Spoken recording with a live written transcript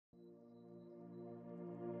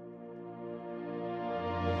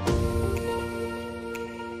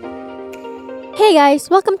Hey guys,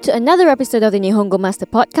 welcome to another episode of the Nihongo Master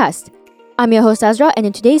Podcast. I'm your host Azra, and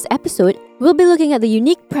in today's episode, we'll be looking at the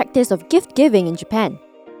unique practice of gift giving in Japan.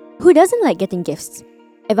 Who doesn't like getting gifts?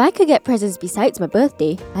 If I could get presents besides my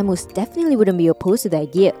birthday, I most definitely wouldn't be opposed to the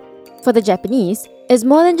idea. For the Japanese, it's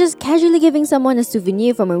more than just casually giving someone a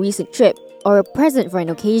souvenir from a recent trip or a present for an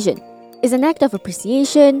occasion. It's an act of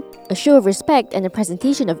appreciation, a show of respect, and a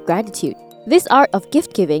presentation of gratitude. This art of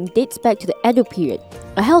gift giving dates back to the Edo period,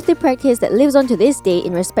 a healthy practice that lives on to this day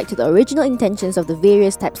in respect to the original intentions of the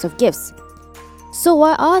various types of gifts. So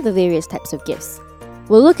what are the various types of gifts?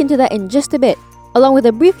 We'll look into that in just a bit, along with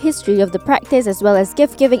a brief history of the practice as well as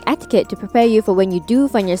gift giving etiquette to prepare you for when you do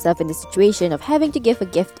find yourself in the situation of having to give a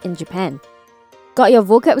gift in Japan. Got your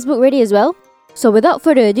vocabs book ready as well? So without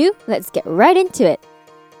further ado, let's get right into it.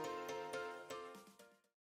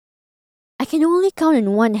 I can only count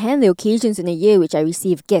on one hand the occasions in a year which I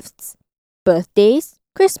receive gifts. Birthdays,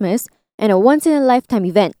 Christmas, and a once-in-a-lifetime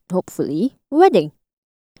event, hopefully, wedding.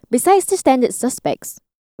 Besides the standard suspects,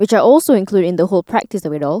 which are also included in the whole practice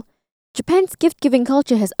of it all, Japan's gift-giving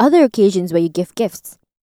culture has other occasions where you give gifts.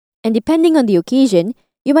 And depending on the occasion,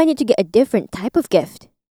 you might need to get a different type of gift.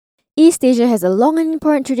 East Asia has a long and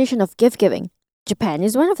important tradition of gift-giving. Japan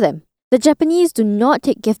is one of them. The Japanese do not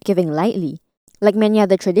take gift-giving lightly, like many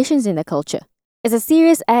other traditions in their culture. It's a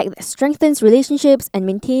serious act that strengthens relationships and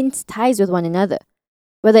maintains ties with one another,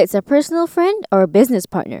 whether it's a personal friend or a business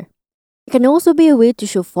partner. It can also be a way to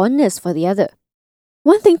show fondness for the other.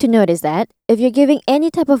 One thing to note is that if you're giving any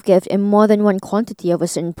type of gift in more than one quantity of a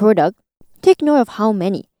certain product, take note of how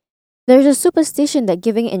many. There's a superstition that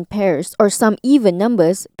giving in pairs or some even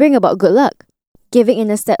numbers bring about good luck. Giving in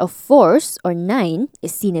a set of 4s or 9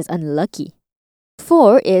 is seen as unlucky.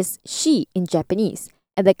 4 is shi in Japanese,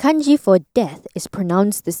 and the kanji for death is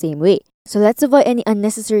pronounced the same way. So let's avoid any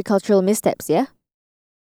unnecessary cultural missteps, yeah?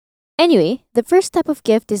 Anyway, the first type of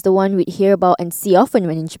gift is the one we'd hear about and see often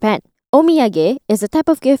when in Japan. Omiyage is a type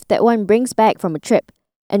of gift that one brings back from a trip,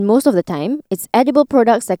 and most of the time, it's edible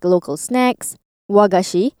products like local snacks,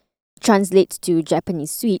 wagashi, translates to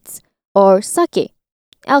Japanese sweets, or sake,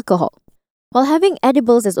 alcohol. While having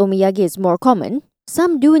edibles as omiyage is more common,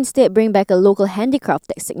 some do instead bring back a local handicraft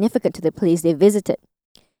that's significant to the place they visited.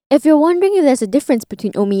 If you're wondering if there's a difference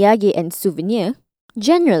between omiyage and souvenir,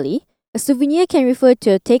 generally, a souvenir can refer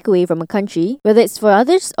to a takeaway from a country, whether it's for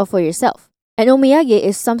others or for yourself. An omiyage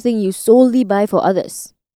is something you solely buy for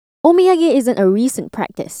others. Omiyage isn't a recent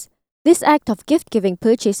practice. This act of gift-giving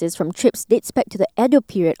purchases from trips dates back to the Edo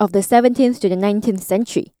period of the 17th to the 19th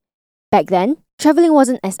century. Back then, traveling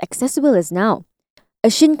wasn't as accessible as now. A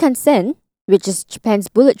Shinkansen, which is Japan's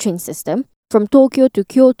bullet train system, from Tokyo to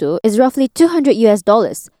Kyoto is roughly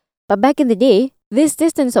 $200. But back in the day, this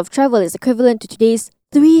distance of travel is equivalent to today's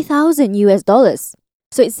 $3,000.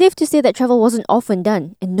 So it's safe to say that travel wasn't often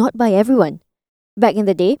done, and not by everyone. Back in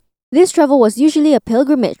the day, this travel was usually a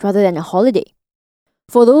pilgrimage rather than a holiday.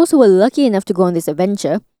 For those who were lucky enough to go on this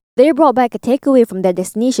adventure, they brought back a takeaway from their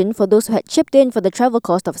destination for those who had chipped in for the travel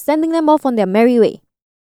cost of sending them off on their merry way.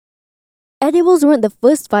 Edibles weren't the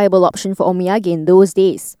first viable option for omiyage in those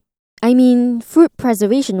days. I mean, fruit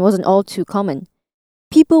preservation wasn't all too common.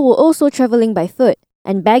 People were also travelling by foot,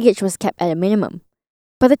 and baggage was kept at a minimum.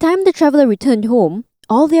 By the time the traveller returned home,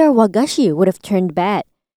 all their wagashi would have turned bad.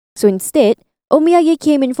 So instead, omiyage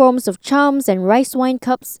came in forms of charms and rice wine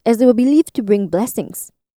cups as they were believed to bring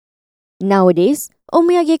blessings. Nowadays,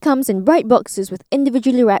 omiyage comes in bright boxes with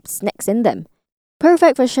individually wrapped snacks in them,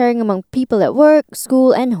 perfect for sharing among people at work,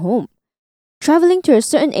 school, and home. Travelling to a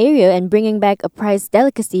certain area and bringing back a prized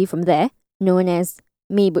delicacy from there, known as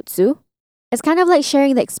meibutsu, is kind of like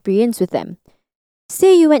sharing the experience with them.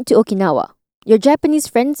 Say you went to Okinawa. Your Japanese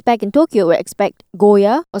friends back in Tokyo would expect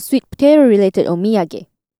goya or sweet potato-related omiyage.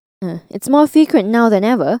 It's more frequent now than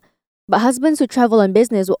ever, but husbands who travel on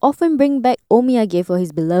business will often bring back omiyage for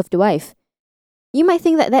his beloved wife. You might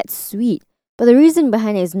think that that's sweet, but the reason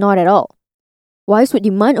behind it is not at all. Wives would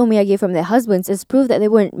demand omiyage from their husbands as proof that they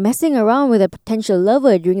weren't messing around with a potential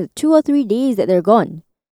lover during the 2 or 3 days that they're gone.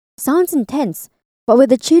 Sounds intense, but with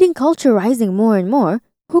the cheating culture rising more and more,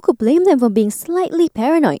 who could blame them for being slightly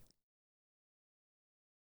paranoid?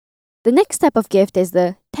 The next type of gift is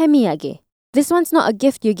the temiyage. This one's not a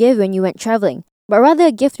gift you give when you went traveling, but rather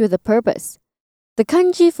a gift with a purpose. The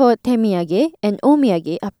kanji for temiyage and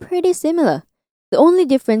omiyage are pretty similar. The only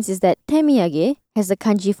difference is that temiyage has the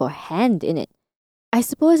kanji for hand in it. I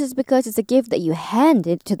suppose it's because it's a gift that you hand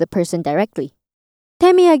it to the person directly.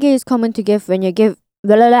 Temiyage is common to give when you give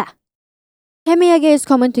Temiyage is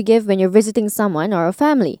common to give when you're visiting someone or a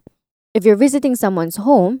family. If you're visiting someone's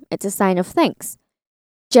home, it's a sign of thanks.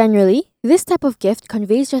 Generally, this type of gift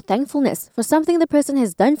conveys your thankfulness for something the person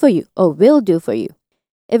has done for you or will do for you.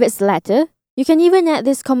 If it's the latter, you can even add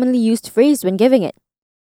this commonly used phrase when giving it.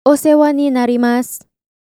 Osewa ni narimasu.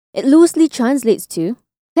 It loosely translates to,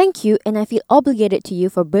 thank you and I feel obligated to you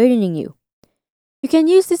for burdening you. You can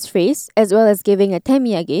use this phrase as well as giving a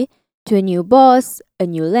temiyage to a new boss, a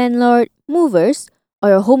new landlord, movers,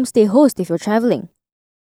 or a homestay host if you're traveling.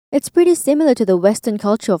 It's pretty similar to the Western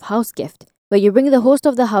culture of house gift, where you bring the host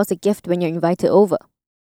of the house a gift when you're invited over.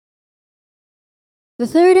 The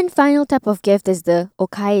third and final type of gift is the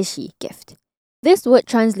okaeshi gift. This word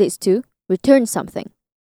translates to return something.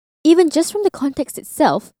 Even just from the context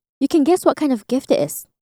itself, you can guess what kind of gift it is.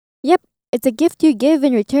 Yep, it's a gift you give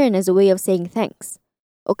in return as a way of saying thanks.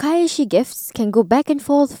 Okaeshi gifts can go back and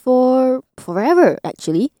forth for forever,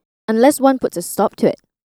 actually, unless one puts a stop to it.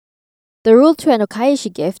 The rule to an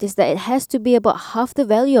okaeshi gift is that it has to be about half the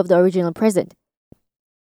value of the original present.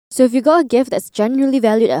 So if you got a gift that's generally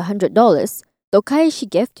valued at $100, the okaeshi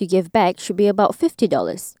gift you give back should be about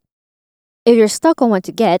 $50. If you're stuck on what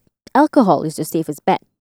to get, alcohol is your safest bet.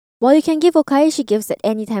 While you can give okaeshi gifts at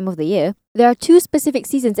any time of the year, there are two specific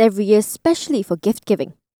seasons every year especially for gift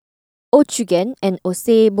giving. Ochugen and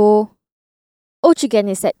Oseibo. Ochugen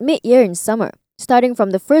is set mid-year in summer, starting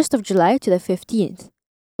from the 1st of July to the 15th.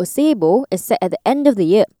 Oseibo is set at the end of the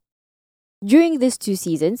year. During these two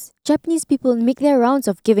seasons, Japanese people make their rounds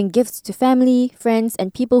of giving gifts to family, friends,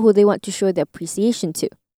 and people who they want to show their appreciation to.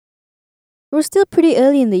 We're still pretty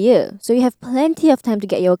early in the year, so you have plenty of time to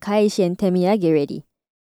get your okaeshi and temiyage ready.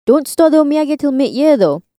 Don't store the omiyage till mid-year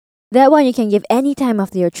though. That one you can give any time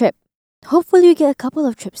after your trip. Hopefully you get a couple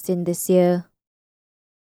of trips in this year.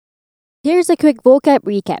 Here's a quick vocab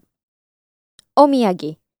recap.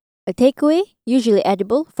 Omiyage, a takeaway, usually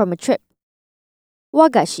edible, from a trip.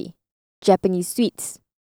 Wagashi, Japanese sweets.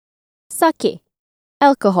 Sake,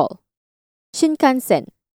 alcohol. Shinkansen,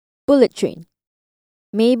 bullet train.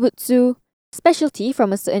 Meibutsu, specialty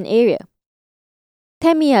from a certain area.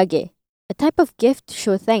 Temiyage, a type of gift to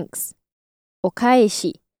show thanks.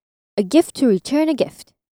 Okaeshi, a gift to return a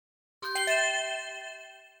gift.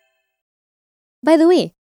 By the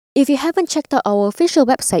way, if you haven't checked out our official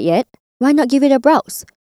website yet, why not give it a browse?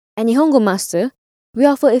 At Nihongo Master, we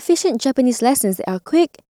offer efficient Japanese lessons that are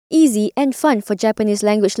quick, easy, and fun for Japanese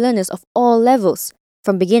language learners of all levels,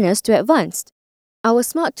 from beginners to advanced. Our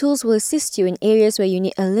smart tools will assist you in areas where you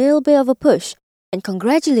need a little bit of a push and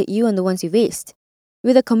congratulate you on the ones you've aced.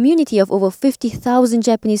 With a community of over 50,000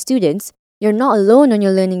 Japanese students, you're not alone on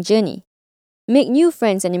your learning journey. Make new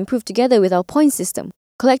friends and improve together with our point system,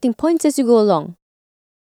 collecting points as you go along.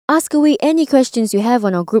 Ask away any questions you have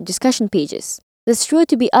on our group discussion pages. There's sure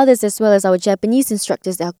to be others as well as our Japanese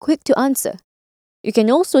instructors that are quick to answer. You can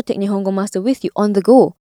also take Nihongo Master with you on the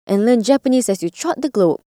go and learn Japanese as you trot the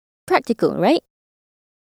globe. Practical, right?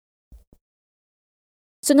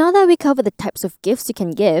 So now that we covered the types of gifts you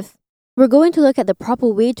can give, we're going to look at the proper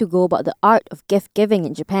way to go about the art of gift giving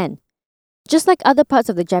in Japan. Just like other parts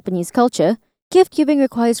of the Japanese culture, gift giving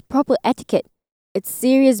requires proper etiquette. It's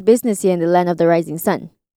serious business here in the land of the rising sun.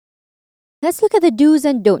 Let's look at the do's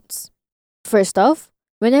and don'ts. First off,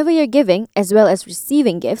 whenever you're giving as well as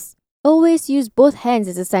receiving gifts, always use both hands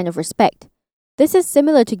as a sign of respect. This is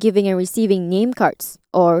similar to giving and receiving name cards,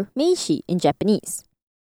 or meishi in Japanese.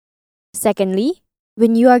 Secondly,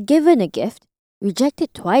 when you are given a gift, reject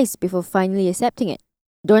it twice before finally accepting it.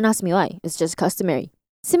 Don't ask me why, it's just customary.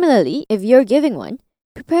 Similarly, if you're giving one,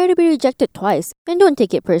 prepare to be rejected twice and don't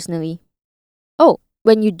take it personally. Oh,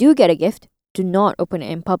 when you do get a gift, do not open it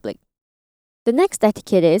in public. The next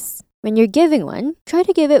etiquette is, when you're giving one, try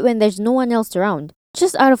to give it when there's no one else around,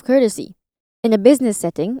 just out of courtesy. In a business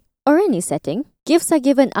setting, or any setting, gifts are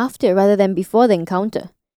given after rather than before the encounter.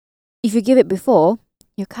 If you give it before,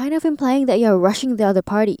 you're kind of implying that you're rushing the other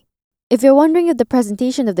party. If you're wondering if the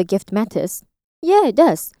presentation of the gift matters, yeah, it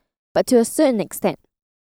does, but to a certain extent.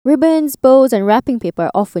 Ribbons, bows, and wrapping paper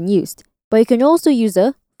are often used, but you can also use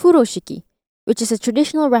a furoshiki, which is a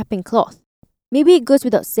traditional wrapping cloth. Maybe it goes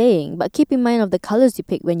without saying, but keep in mind of the colors you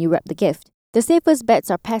pick when you wrap the gift. The safest bets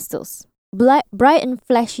are pastels. Bright and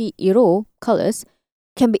flashy iro colors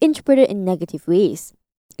can be interpreted in negative ways,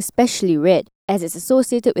 especially red, as it's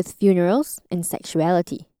associated with funerals and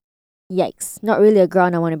sexuality. Yikes, not really a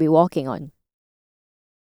ground I want to be walking on.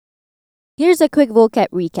 Here's a quick vocab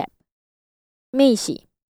recap. Meishi,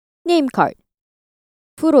 name card.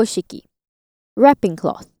 Furoshiki, wrapping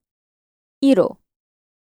cloth. Iro,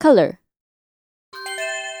 color.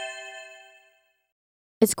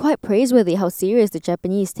 It's quite praiseworthy how serious the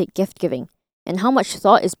Japanese take gift giving and how much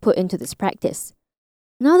thought is put into this practice.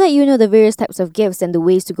 Now that you know the various types of gifts and the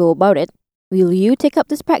ways to go about it, Will you take up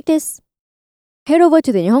this practice? Head over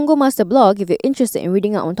to the Nihongo Master blog if you're interested in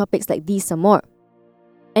reading out on topics like these some more.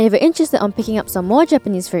 And if you're interested on picking up some more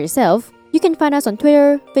Japanese for yourself, you can find us on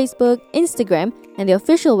Twitter, Facebook, Instagram, and the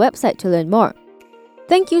official website to learn more.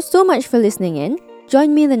 Thank you so much for listening in.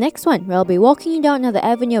 Join me in the next one where I'll be walking you down another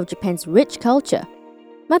avenue of Japan's rich culture.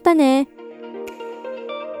 Mata ne!